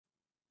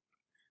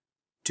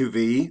To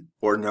be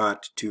or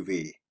not to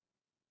be?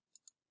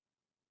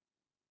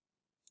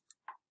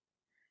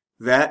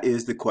 That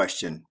is the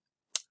question.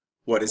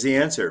 What is the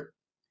answer?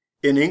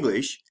 In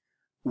English,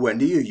 when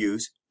do you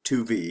use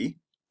to be,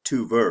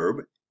 to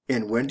verb,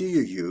 and when do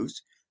you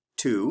use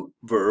to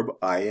verb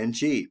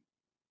ing?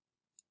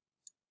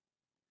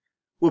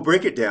 We'll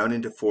break it down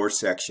into 4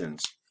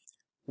 sections.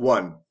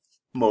 1.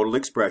 Modal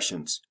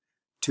expressions,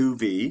 to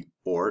be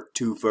or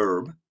to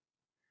verb.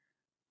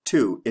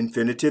 2.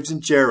 Infinitives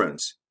and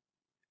gerunds,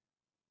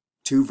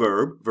 to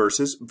verb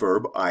versus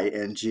verb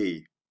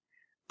ing.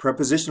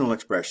 Prepositional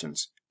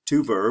expressions,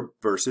 to verb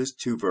versus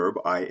to verb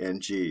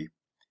ing.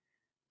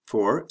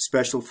 4.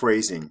 Special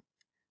phrasing,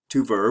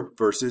 to verb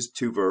versus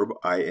to verb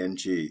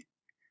ing.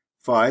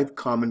 5.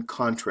 Common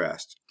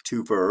contrast,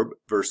 to verb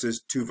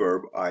versus to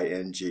verb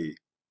ing.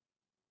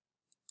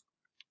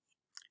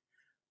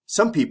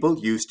 Some people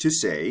used to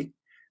say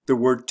the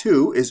word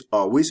to is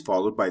always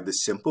followed by the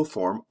simple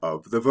form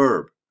of the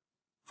verb.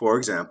 For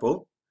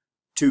example,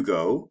 to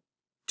go,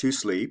 to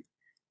sleep,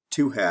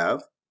 to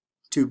have,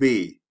 to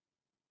be.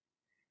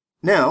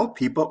 Now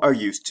people are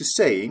used to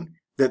saying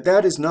that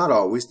that is not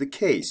always the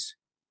case.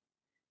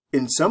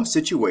 In some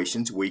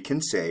situations we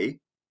can say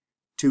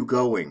to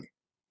going,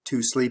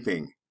 to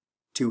sleeping,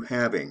 to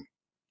having,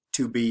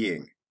 to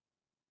being.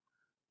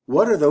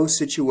 What are those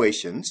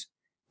situations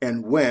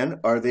and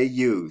when are they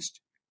used?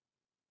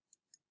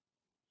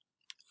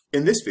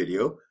 In this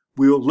video,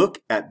 we will look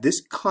at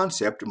this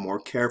concept more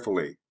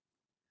carefully.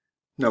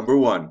 Number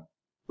 1,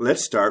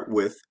 let's start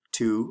with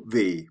to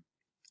be.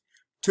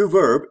 To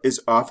verb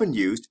is often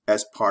used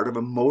as part of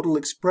a modal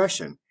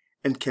expression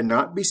and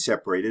cannot be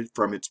separated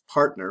from its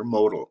partner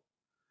modal.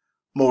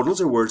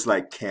 Modals are words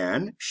like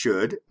can,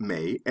 should,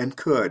 may, and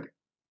could.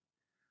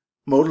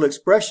 Modal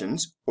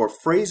expressions, or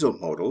phrasal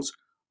modals,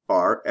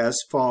 are as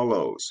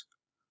follows: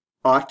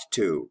 ought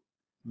to,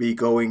 be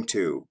going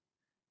to,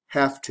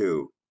 have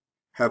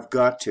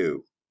got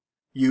to,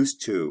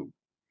 used to,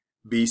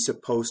 be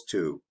supposed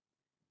to,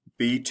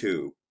 be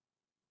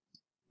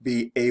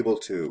able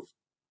to.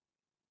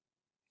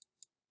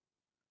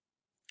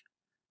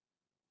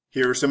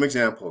 Here are some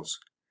examples.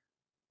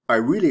 I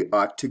really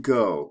ought to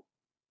go.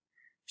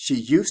 She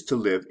used to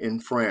live in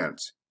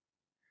France.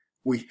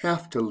 We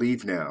have to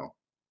leave now.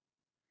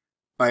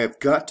 I have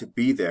got to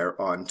be there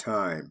on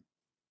time.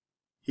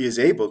 He is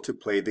able to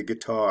play the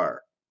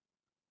guitar.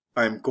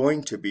 I am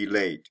going to be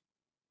late.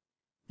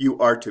 You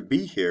are to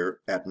be here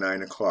at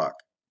 9 o'clock.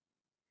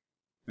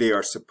 They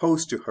are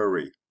supposed to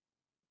hurry.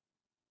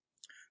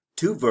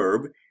 To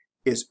verb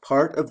is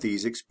part of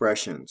these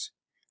expressions.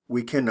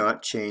 We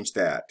cannot change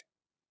that.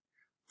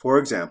 For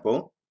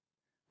example,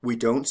 we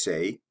don't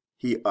say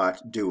he ought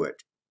do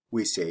it.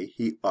 We say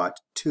he ought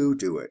to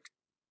do it.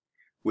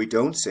 We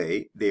don't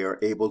say they are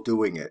able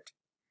doing it.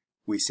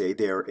 We say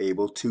they are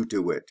able to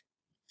do it.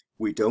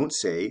 We don't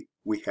say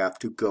we have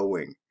to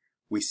going.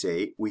 We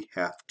say we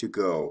have to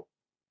go.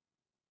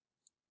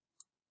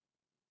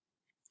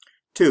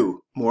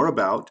 2. More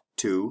about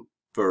to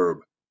verb.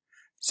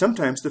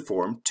 Sometimes the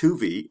form to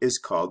be is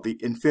called the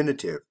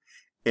infinitive,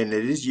 and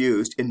it is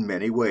used in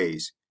many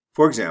ways.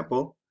 For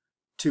example,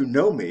 to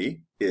know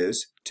me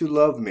is to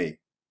love me.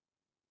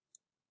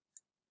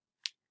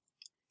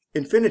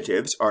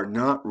 Infinitives are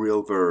not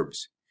real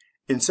verbs.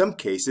 In some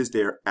cases,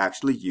 they are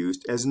actually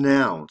used as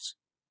nouns.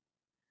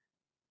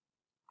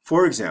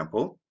 For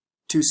example,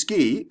 to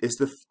ski is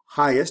the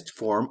highest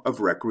form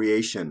of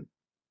recreation.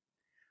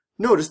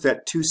 Notice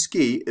that to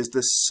ski is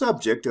the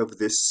subject of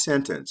this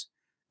sentence,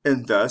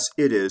 and thus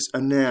it is a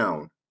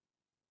noun.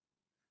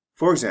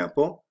 For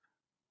example,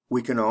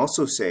 we can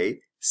also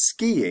say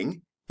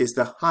skiing is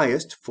the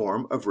highest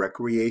form of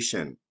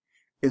recreation.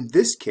 In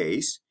this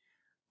case,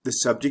 the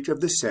subject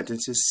of the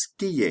sentence is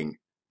skiing,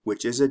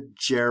 which is a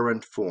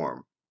gerund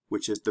form,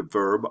 which is the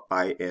verb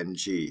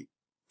ing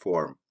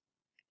form.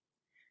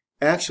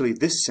 Actually,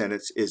 this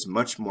sentence is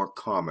much more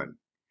common,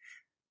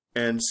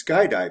 and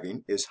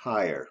skydiving is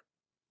higher.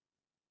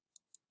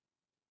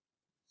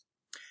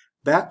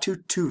 Back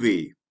to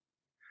be.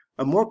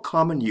 A more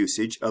common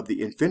usage of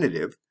the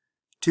infinitive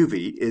to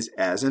be is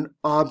as an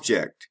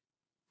object.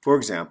 For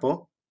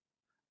example,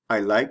 I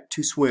like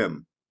to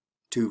swim,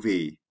 to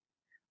be.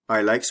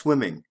 I like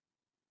swimming,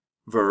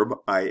 verb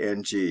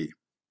ing.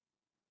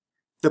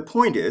 The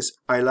point is,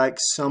 I like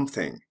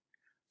something.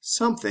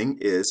 Something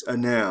is a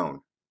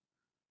noun.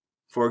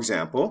 For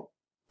example,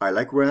 I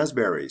like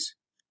raspberries.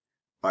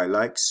 I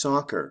like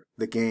soccer,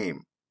 the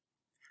game.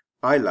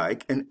 I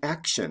like an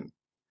action.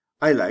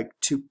 I like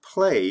to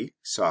play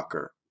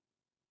soccer.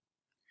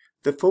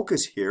 The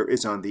focus here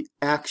is on the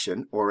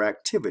action or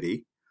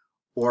activity,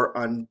 or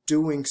on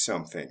doing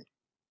something.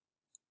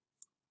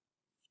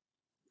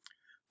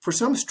 For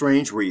some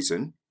strange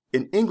reason,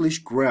 in English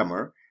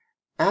grammar,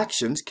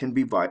 actions can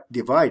be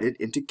divided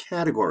into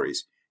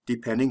categories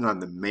depending on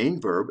the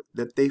main verb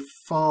that they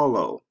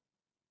follow.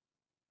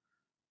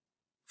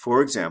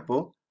 For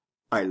example,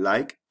 I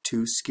like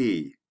to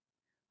ski.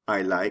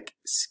 I like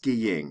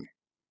skiing.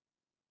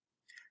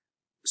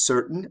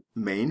 Certain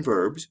main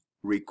verbs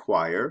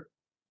require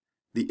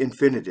the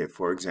infinitive,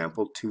 for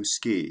example, to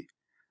ski.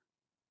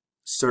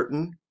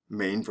 Certain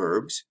main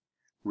verbs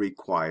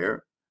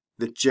require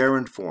the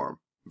gerund form,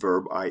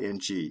 verb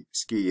ing,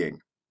 skiing.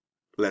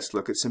 Let's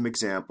look at some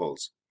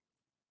examples.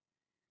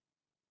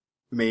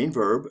 Main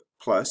verb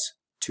plus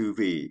to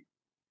be.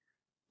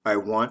 I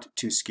want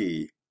to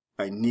ski.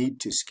 I need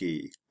to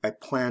ski. I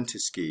plan to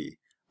ski.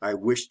 I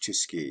wish to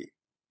ski.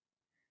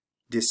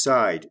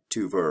 Decide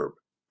to verb.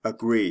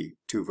 Agree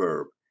to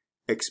verb.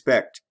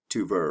 Expect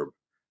to verb.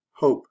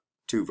 Hope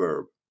to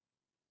verb.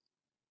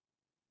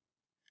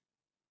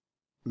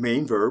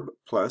 Main verb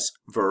plus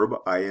verb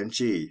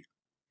ing.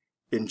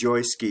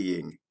 Enjoy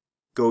skiing.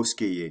 Go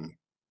skiing.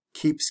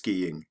 Keep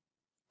skiing.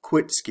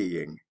 Quit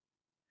skiing.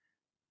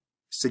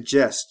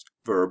 Suggest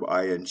verb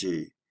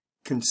ing.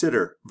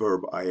 Consider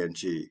verb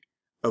ing.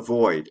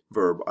 Avoid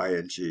verb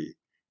ing.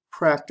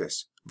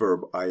 Practice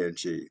verb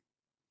ing.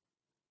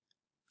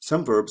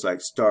 Some verbs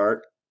like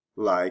start,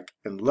 like,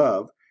 and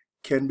love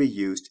can be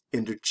used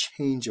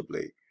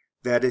interchangeably.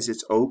 That is,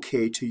 it's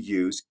okay to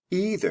use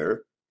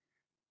either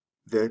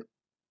the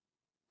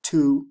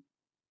to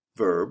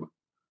verb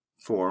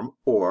form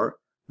or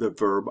the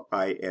verb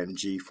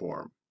ing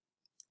form.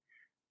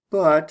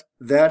 But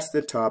that's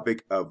the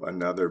topic of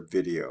another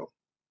video.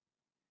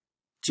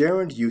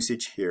 Gerund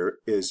usage here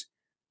is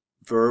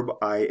verb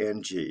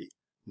ing,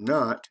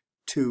 not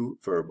to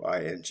verb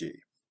ing.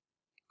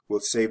 We'll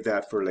save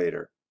that for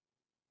later.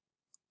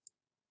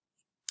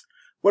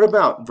 What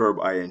about verb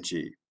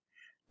ing?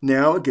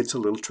 Now it gets a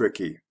little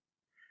tricky.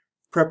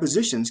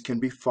 Prepositions can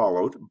be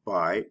followed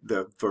by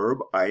the verb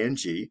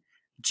ing,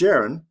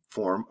 gerund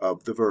form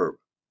of the verb.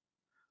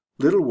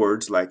 Little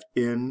words like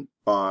in,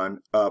 on,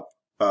 up,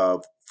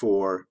 of,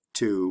 for,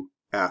 to,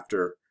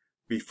 after,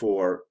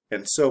 before,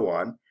 and so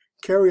on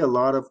carry a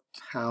lot of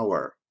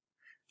power.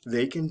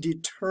 They can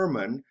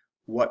determine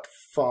what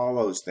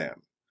follows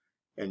them,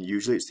 and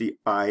usually it's the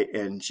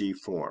ing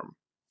form.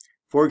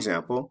 For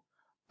example,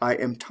 I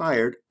am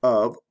tired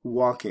of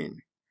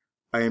walking.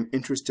 I am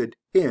interested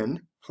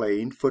in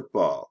playing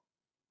football.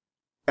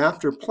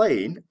 After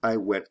playing, I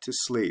went to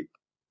sleep.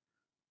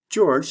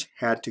 George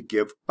had to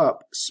give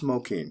up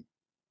smoking.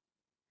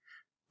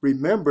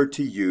 Remember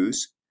to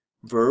use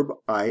verb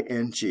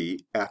ing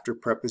after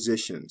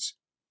prepositions.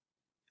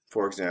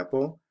 For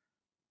example,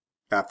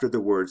 after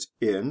the words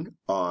in,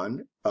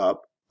 on,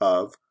 up,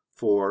 of,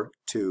 for,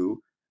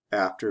 to,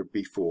 after,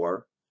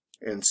 before,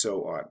 and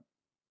so on.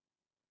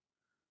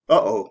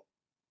 Uh-oh.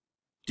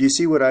 Do you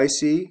see what I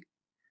see?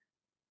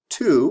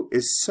 To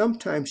is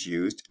sometimes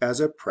used as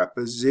a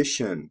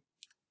preposition.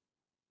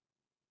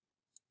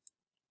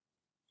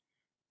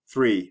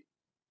 3.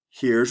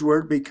 Here's where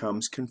it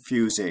becomes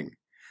confusing.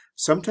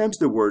 Sometimes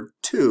the word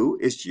to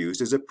is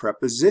used as a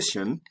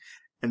preposition,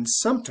 and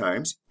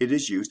sometimes it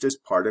is used as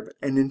part of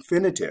an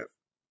infinitive.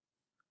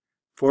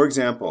 For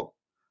example,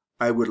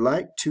 I would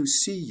like to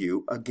see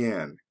you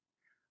again.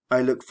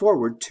 I look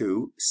forward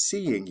to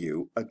seeing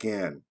you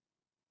again.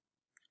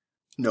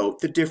 Note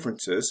the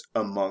differences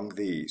among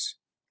these.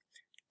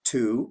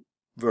 To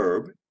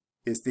verb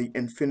is the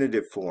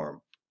infinitive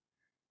form.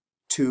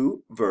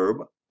 To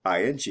verb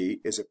ing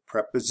is a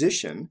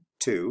preposition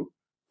to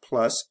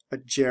plus a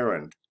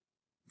gerund,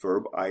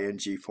 verb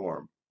ing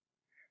form.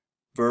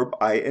 Verb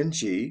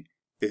ing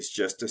is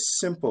just a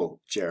simple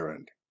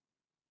gerund.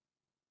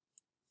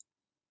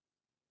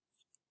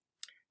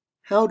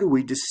 How do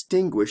we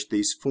distinguish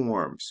these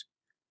forms?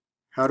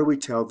 How do we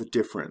tell the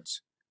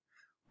difference?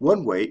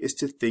 One way is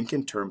to think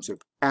in terms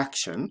of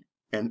action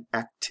and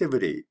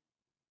activity.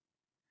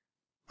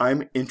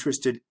 I'm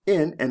interested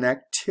in an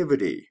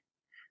activity.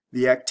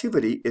 The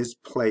activity is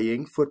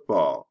playing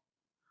football.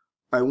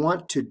 I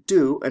want to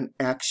do an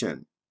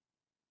action.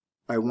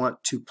 I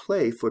want to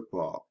play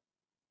football.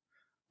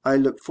 I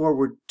look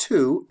forward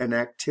to an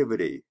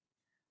activity,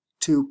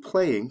 to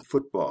playing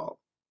football.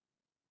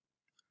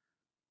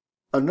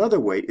 Another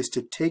way is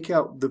to take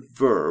out the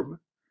verb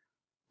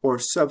or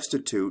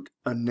substitute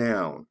a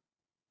noun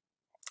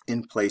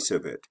in place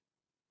of it.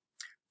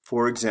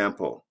 For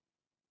example,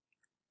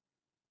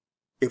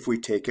 if we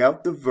take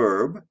out the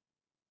verb,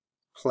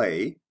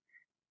 play,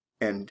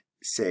 and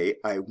say,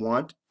 I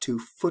want to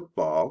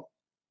football,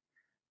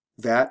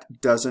 that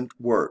doesn't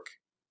work.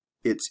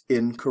 It's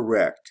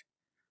incorrect.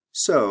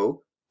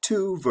 So,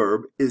 to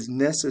verb is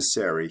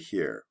necessary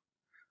here.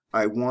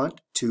 I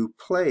want to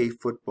play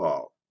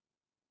football.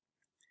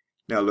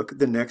 Now look at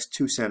the next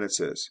two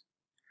sentences.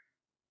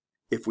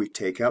 If we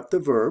take out the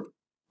verb,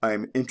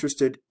 I'm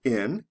interested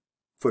in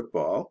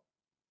football,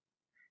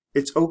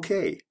 it's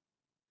okay.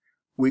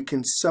 We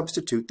can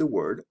substitute the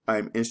word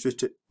I'm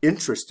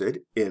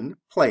interested in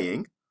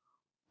playing,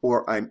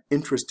 or I'm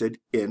interested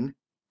in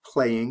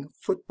playing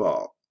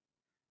football.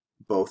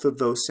 Both of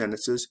those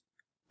sentences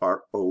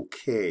are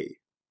okay.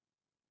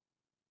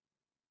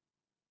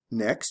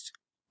 Next,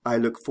 I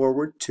look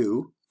forward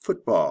to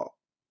football.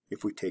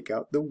 If we take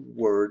out the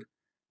word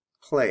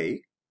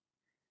play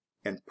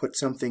and put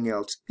something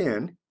else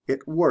in,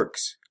 it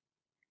works.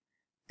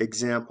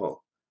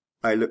 Example,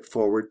 I look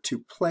forward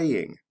to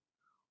playing,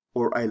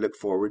 or I look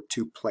forward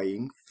to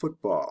playing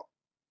football.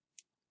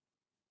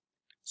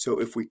 So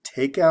if we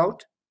take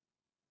out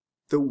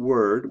the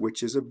word,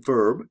 which is a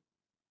verb,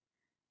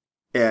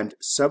 and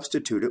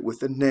substitute it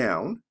with a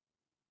noun,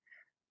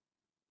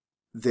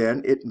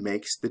 then it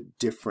makes the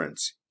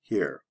difference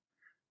here.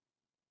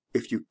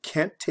 If you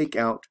can't take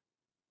out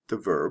the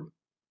verb,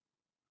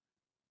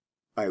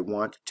 I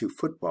want to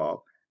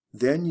football,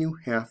 then you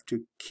have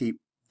to keep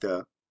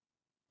the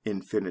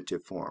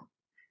infinitive form.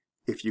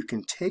 If you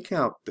can take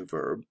out the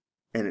verb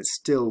and it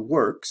still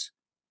works,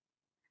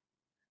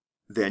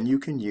 then you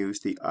can use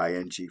the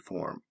ing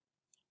form.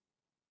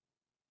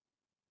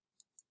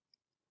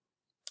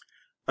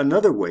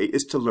 Another way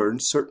is to learn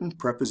certain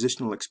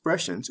prepositional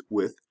expressions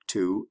with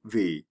to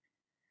V.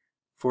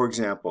 For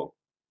example,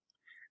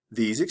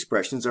 these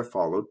expressions are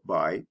followed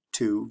by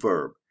to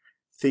verb.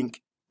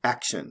 Think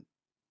action.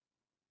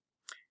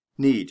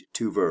 Need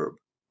to verb.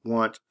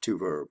 Want to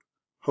verb.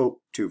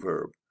 Hope to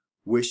verb.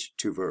 Wish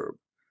to verb.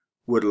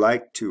 Would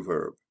like to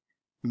verb.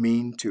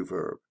 Mean to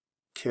verb.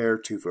 Care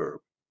to verb.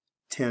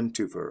 Tend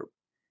to verb.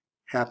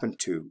 Happen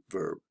to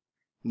verb.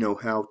 Know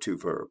how to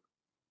verb.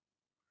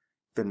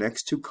 The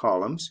next two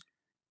columns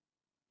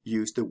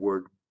use the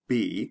word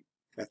be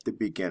at the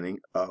beginning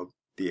of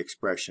the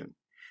expression.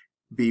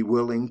 Be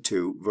willing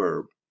to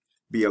verb.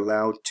 Be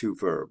allowed to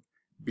verb.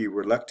 Be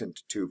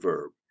reluctant to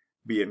verb.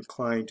 Be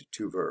inclined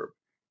to verb.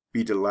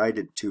 Be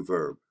delighted to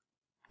verb.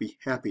 Be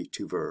happy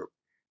to verb.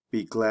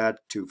 Be glad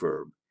to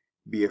verb.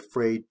 Be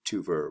afraid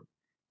to verb.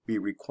 Be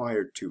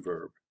required to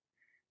verb.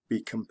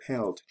 Be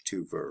compelled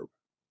to verb.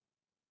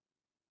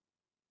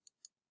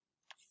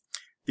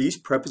 These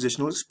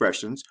prepositional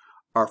expressions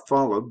are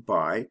followed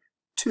by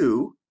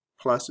to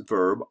plus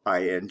verb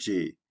ing.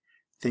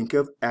 Think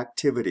of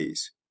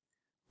activities.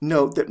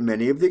 Note that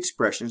many of the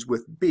expressions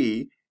with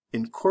be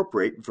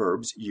incorporate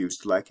verbs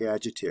used like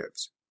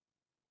adjectives.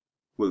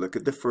 We'll look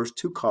at the first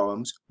two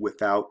columns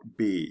without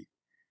be.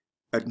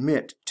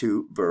 Admit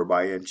to verb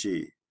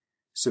ing.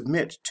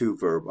 Submit to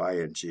verb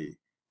ing.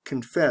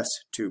 Confess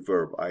to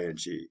verb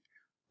ing.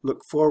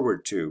 Look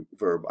forward to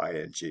verb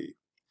ing.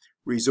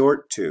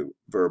 Resort to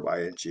verb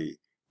ing.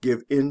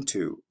 Give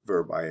into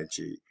verb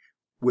ing.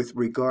 With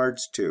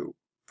regards to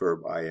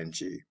verb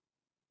ing.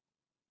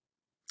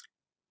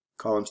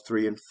 Columns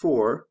 3 and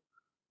 4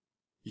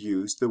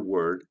 use the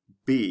word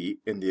be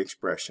in the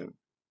expression.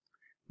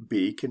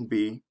 Be can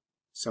be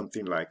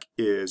something like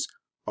is,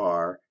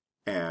 are,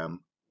 am,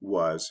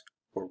 was,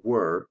 or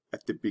were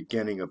at the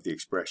beginning of the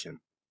expression.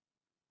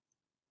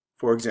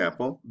 For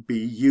example, be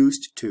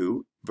used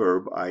to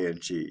verb ing.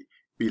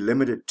 Be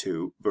limited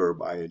to verb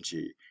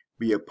ing.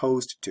 Be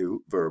opposed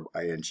to verb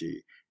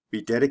ing.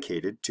 Be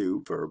dedicated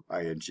to verb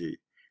ing.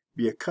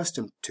 Be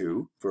accustomed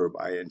to verb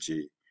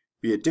ing.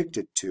 Be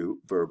addicted to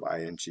verb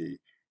ing.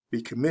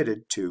 Be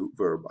committed to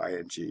verb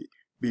ing.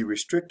 Be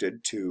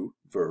restricted to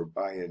verb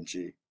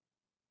ing.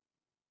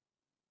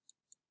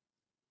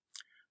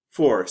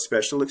 4.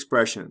 Special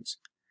expressions.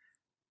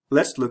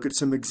 Let's look at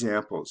some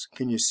examples.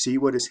 Can you see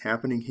what is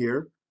happening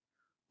here?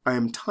 I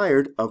am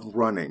tired of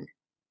running.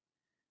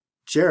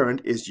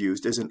 Gerund is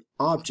used as an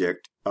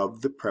object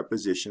of the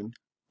preposition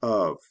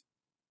of.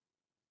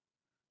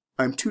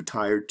 I'm too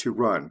tired to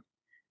run.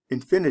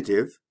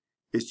 Infinitive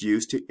is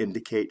used to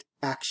indicate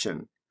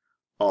action.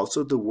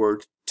 Also, the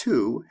word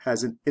to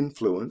has an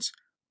influence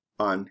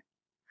on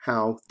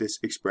how this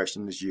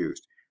expression is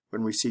used.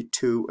 When we see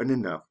to and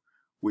enough,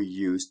 we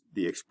use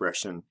the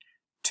expression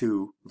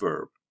to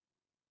verb.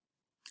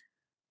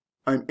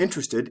 I'm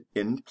interested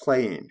in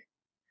playing.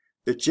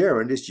 The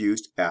gerund is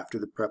used after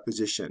the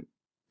preposition.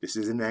 This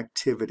is an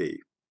activity.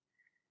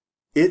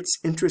 It's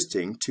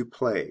interesting to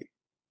play.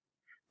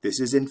 This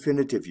is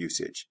infinitive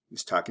usage.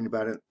 It's talking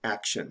about an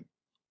action.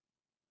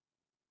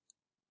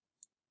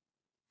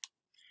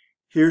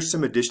 Here's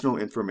some additional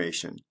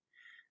information.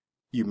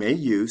 You may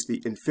use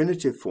the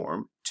infinitive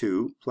form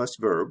to plus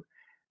verb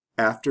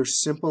after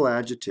simple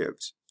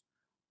adjectives.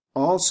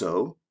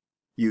 Also,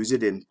 use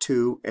it in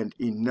to and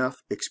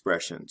enough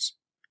expressions.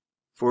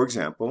 For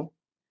example,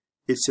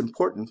 it's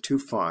important to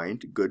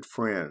find good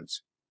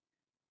friends.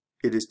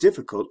 It is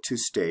difficult to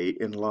stay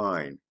in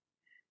line.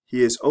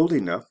 He is old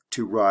enough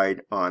to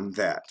ride on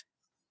that.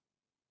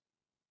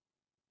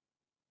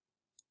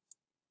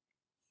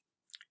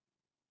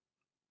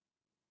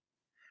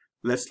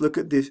 Let's look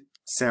at the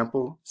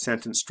sample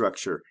sentence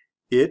structure.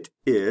 It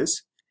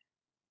is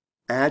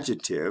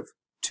adjective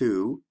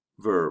to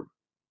verb.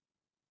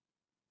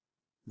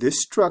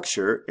 This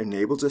structure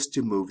enables us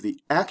to move the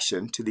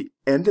action to the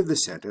end of the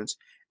sentence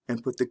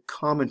and put the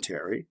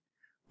commentary,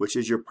 which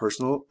is your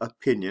personal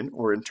opinion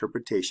or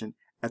interpretation,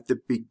 at the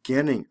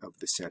beginning of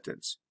the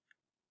sentence.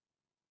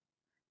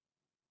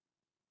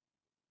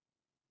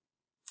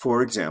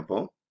 For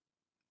example,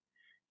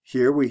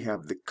 here we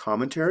have the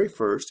commentary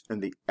first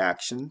and the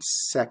action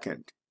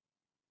second.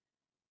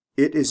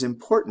 It is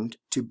important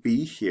to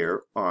be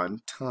here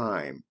on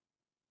time.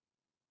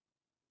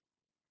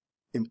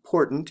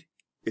 Important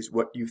is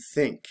what you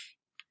think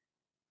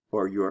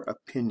or your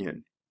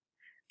opinion.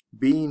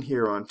 Being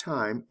here on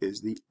time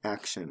is the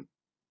action.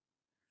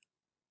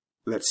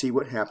 Let's see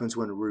what happens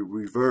when we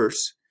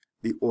reverse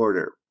the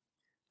order.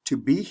 To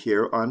be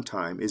here on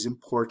time is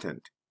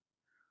important,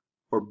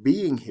 or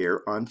being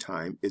here on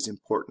time is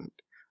important.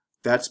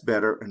 That's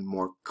better and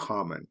more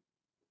common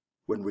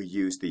when we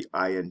use the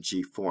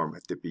ing form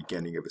at the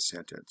beginning of a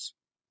sentence.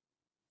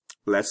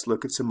 Let's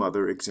look at some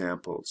other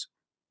examples.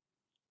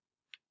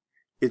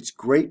 It's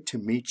great to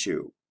meet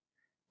you.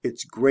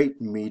 It's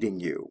great meeting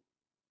you.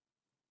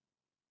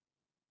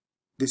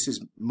 This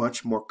is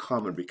much more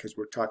common because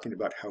we're talking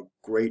about how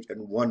great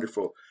and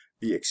wonderful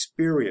the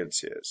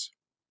experience is.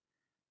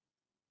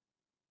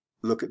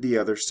 Look at the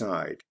other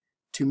side.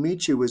 To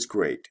meet you is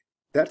great.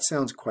 That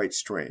sounds quite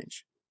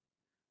strange.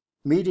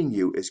 Meeting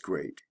you is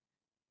great.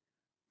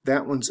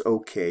 That one's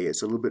okay,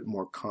 it's a little bit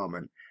more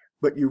common,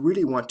 but you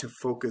really want to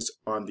focus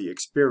on the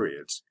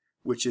experience,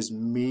 which is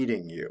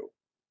meeting you.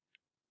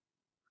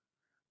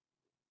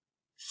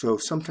 So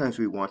sometimes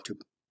we want to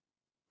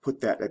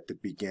put that at the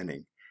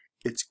beginning.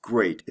 It's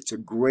great. It's a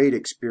great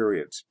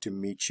experience to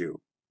meet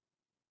you.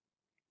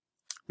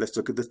 Let's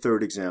look at the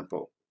third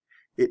example.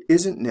 It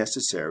isn't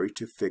necessary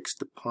to fix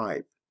the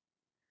pipe.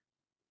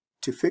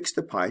 To fix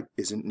the pipe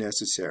isn't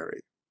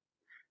necessary.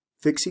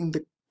 Fixing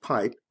the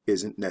pipe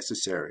isn't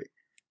necessary.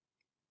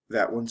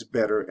 That one's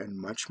better and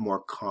much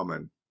more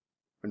common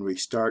when we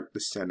start the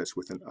sentence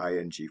with an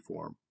ing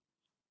form.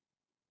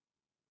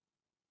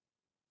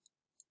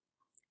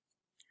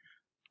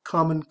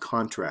 Common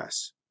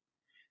contrasts.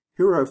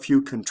 Here are a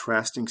few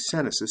contrasting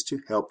sentences to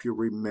help you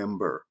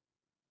remember.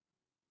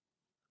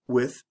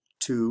 With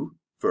to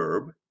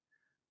verb,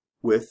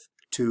 with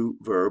to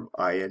verb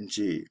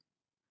ing.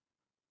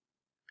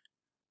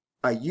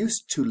 I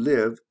used to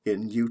live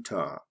in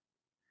Utah.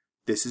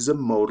 This is a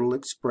modal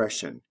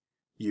expression,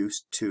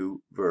 used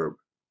to verb.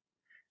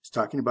 It's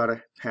talking about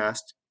a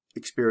past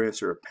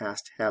experience or a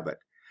past habit.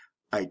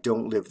 I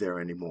don't live there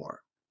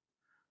anymore.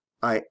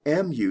 I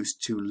am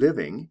used to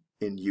living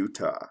in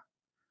Utah.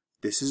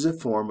 This is a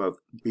form of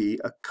be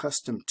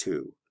accustomed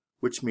to,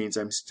 which means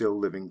I'm still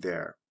living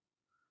there.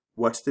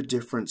 What's the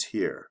difference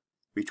here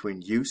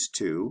between used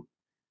to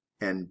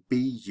and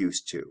be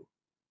used to?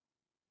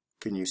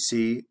 Can you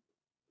see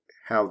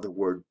how the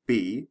word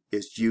be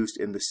is used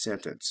in the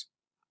sentence,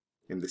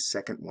 in the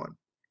second one?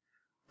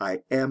 I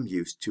am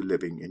used to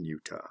living in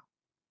Utah.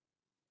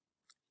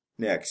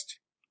 Next,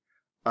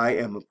 I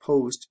am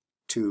supposed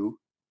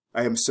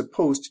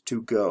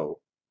to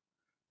go.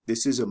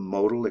 This is a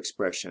modal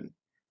expression.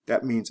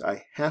 That means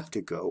I have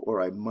to go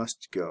or I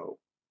must go.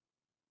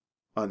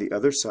 On the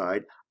other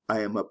side,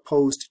 I am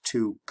opposed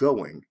to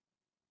going.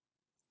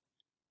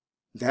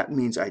 That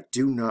means I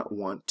do not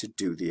want to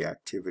do the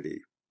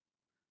activity.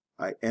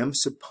 I am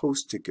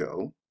supposed to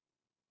go,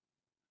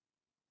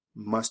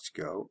 must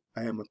go.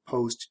 I am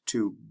opposed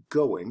to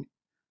going.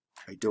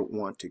 I don't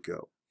want to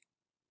go.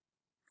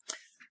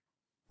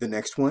 The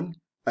next one,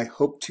 I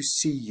hope to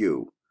see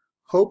you.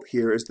 Hope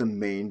here is the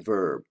main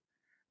verb,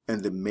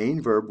 and the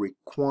main verb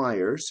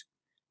requires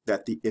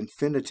that the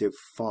infinitive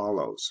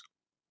follows.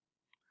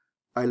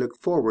 I look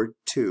forward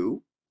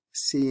to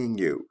seeing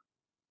you.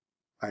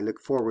 I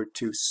look forward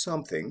to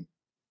something.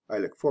 I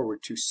look forward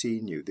to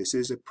seeing you. This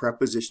is a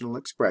prepositional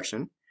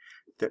expression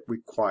that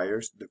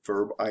requires the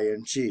verb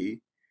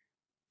ing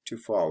to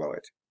follow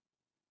it.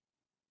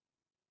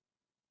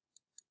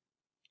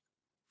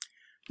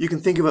 You can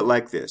think of it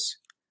like this.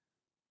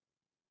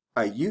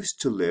 I used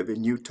to live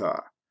in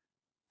Utah.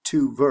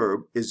 To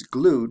verb is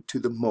glued to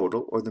the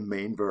modal or the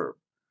main verb.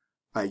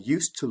 I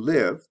used to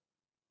live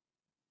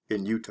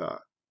in Utah.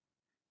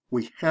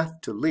 We have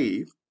to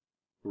leave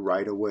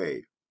right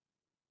away.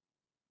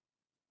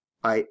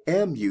 I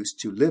am used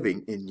to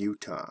living in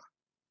Utah.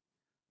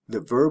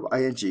 The verb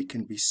ing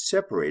can be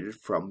separated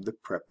from the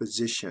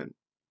preposition.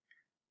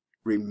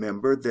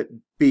 Remember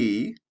that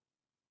be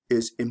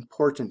is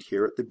important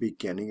here at the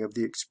beginning of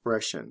the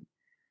expression.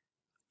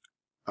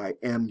 I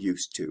am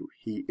used to,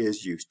 he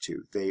is used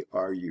to, they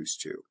are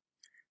used to.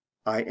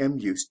 I am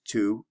used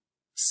to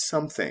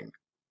something.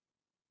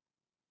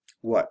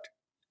 What?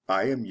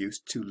 I am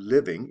used to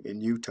living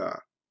in Utah.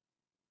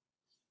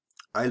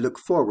 I look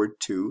forward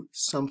to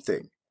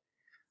something.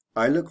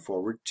 I look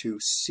forward to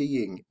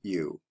seeing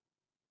you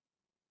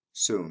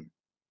soon.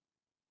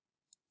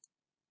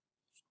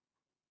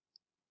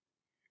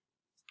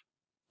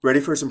 Ready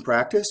for some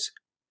practice?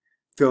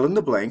 Fill in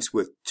the blanks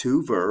with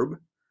to verb,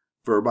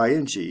 verb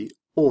ing,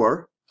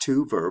 or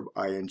to verb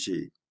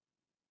ing.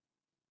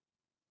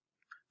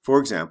 For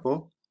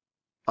example,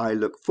 I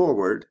look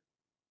forward,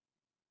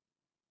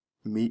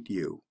 meet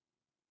you.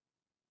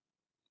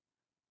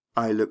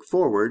 I look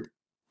forward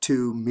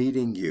to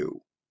meeting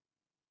you.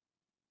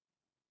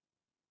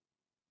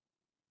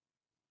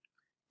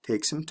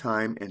 Take some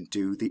time and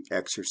do the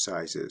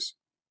exercises.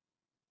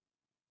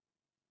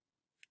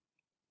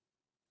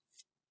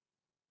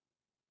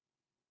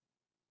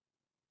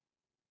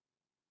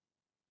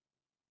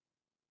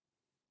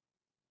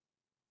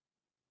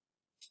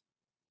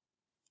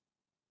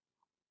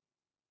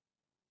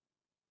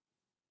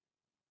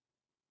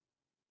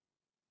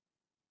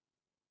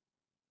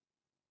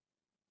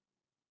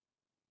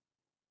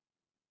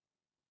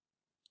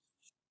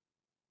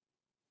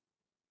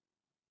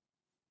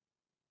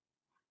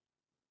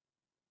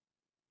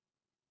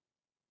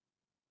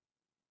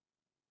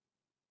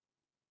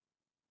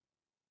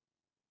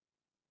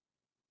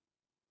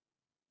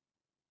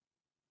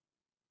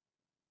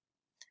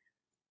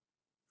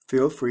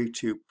 Feel free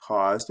to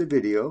pause the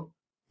video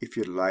if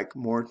you'd like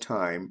more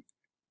time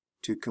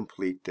to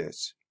complete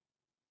this.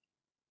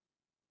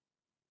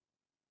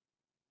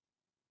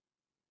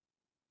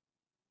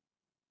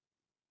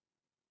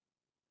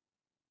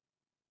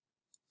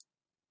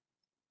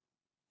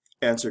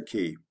 Answer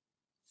key.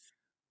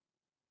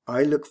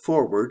 I look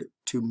forward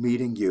to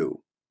meeting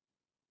you.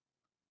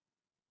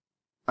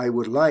 I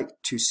would like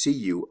to see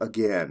you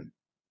again.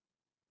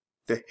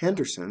 The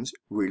Hendersons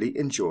really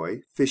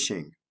enjoy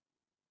fishing.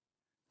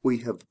 We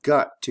have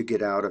got to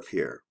get out of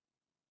here.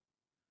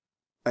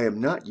 I am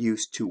not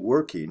used to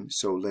working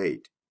so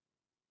late.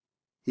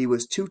 He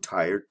was too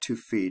tired to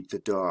feed the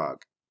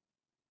dog.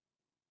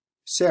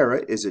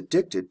 Sarah is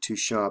addicted to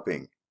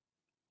shopping.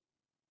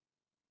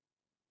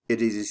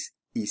 It is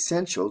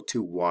essential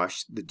to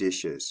wash the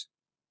dishes.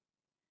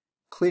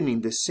 Cleaning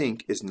the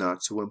sink is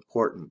not so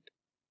important.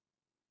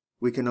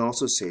 We can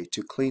also say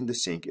to clean the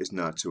sink is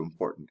not so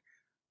important,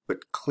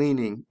 but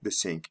cleaning the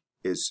sink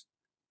is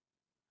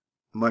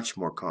much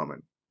more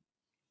common.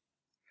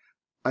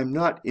 I'm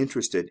not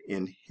interested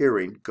in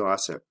hearing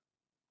gossip.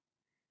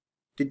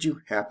 Did you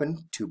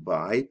happen to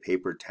buy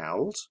paper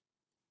towels?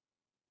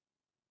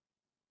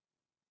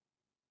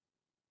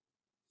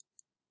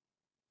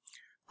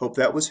 Hope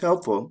that was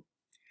helpful.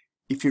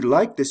 If you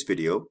liked this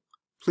video,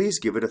 please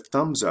give it a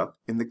thumbs up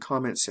in the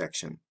comment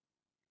section.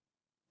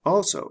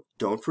 Also,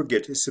 don't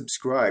forget to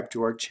subscribe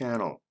to our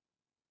channel.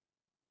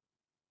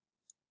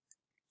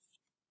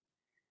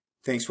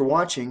 Thanks for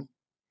watching.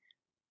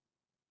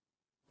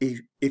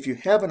 If you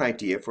have an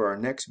idea for our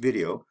next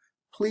video,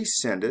 please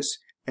send us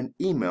an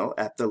email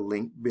at the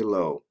link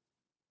below.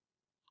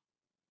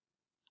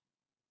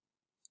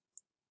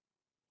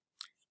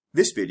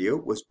 This video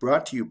was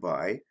brought to you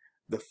by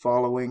the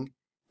following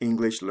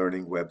English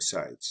learning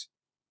websites: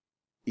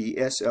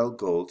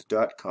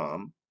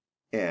 ESLgold.com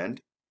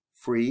and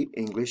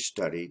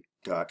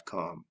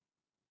freeenglishstudy.com.